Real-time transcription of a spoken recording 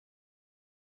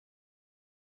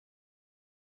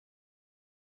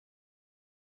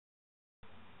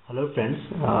Hello friends,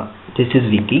 this is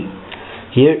Vicky.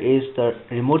 Here is the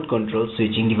remote control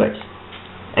switching device.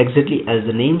 Exactly as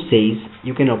the name says,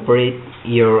 you can operate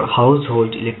your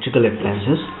household electrical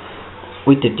appliances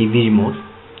with a TV remote.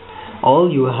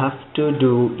 All you have to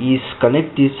do is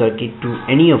connect this circuit to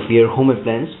any of your home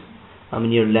appliances,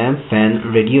 your lamp, fan,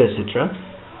 radio, etc.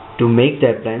 to make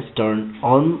the appliance turn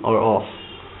on or off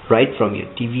right from your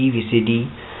TV,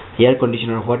 VCD, air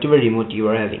conditioner, whatever remote you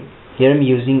are having. Here I am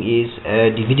using is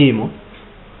a DVD remote.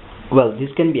 Well, this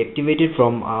can be activated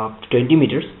from 20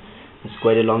 meters. It's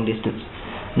quite a long distance.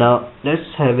 Now let's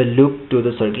have a look to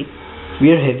the circuit.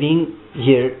 We are having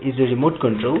here is a remote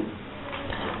control.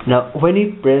 Now when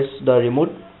we press the remote,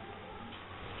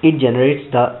 it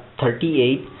generates the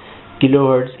 38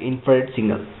 kilohertz infrared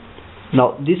signal.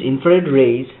 Now these infrared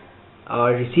rays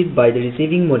are received by the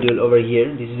receiving module over here.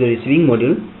 This is the receiving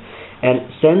module and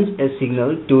sends a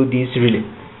signal to this relay.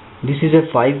 This is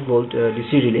a 5 volt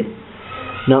DC relay.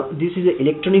 Now this is an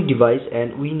electronic device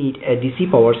and we need a DC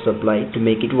power supply to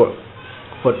make it work.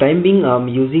 For time being, I'm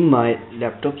using my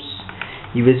laptop's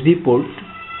USB port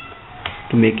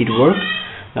to make it work.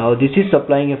 Now this is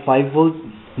supplying a 5 volt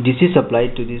DC supply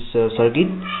to this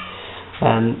circuit,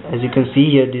 and as you can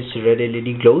see here, this red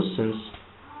LED glows since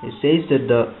it says that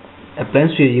the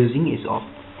appliance we are using is off.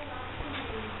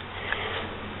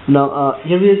 Now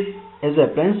here is as an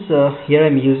appliance, here I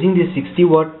am using this 60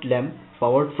 watt lamp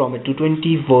powered from a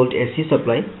 220 volt AC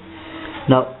supply.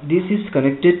 Now this is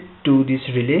connected to this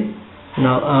relay.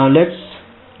 Now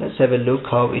let's have a look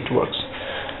how it works.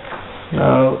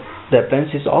 Now the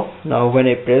appliance is off. Now when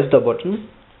I press the button,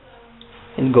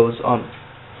 it goes on.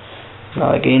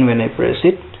 Now again when I press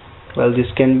it, well, this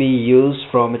can be used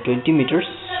from 20 meters.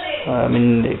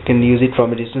 You can use it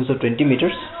from a distance of 20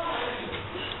 meters.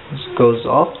 This goes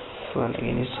off and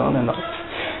again it's on and off.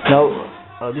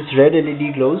 Now this red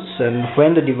LED glows, and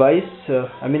when the device the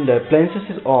appliances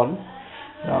is on,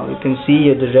 now you can see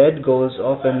here the red goes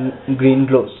off and green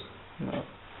glows. Now,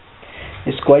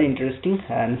 it's quite interesting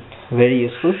and very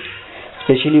useful,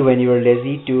 especially when you are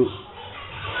lazy to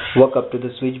walk up to the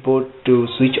switchboard to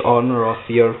switch on or off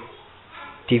your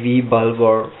TV, bulb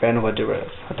or fan or whatever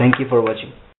else. Thank you for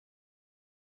watching.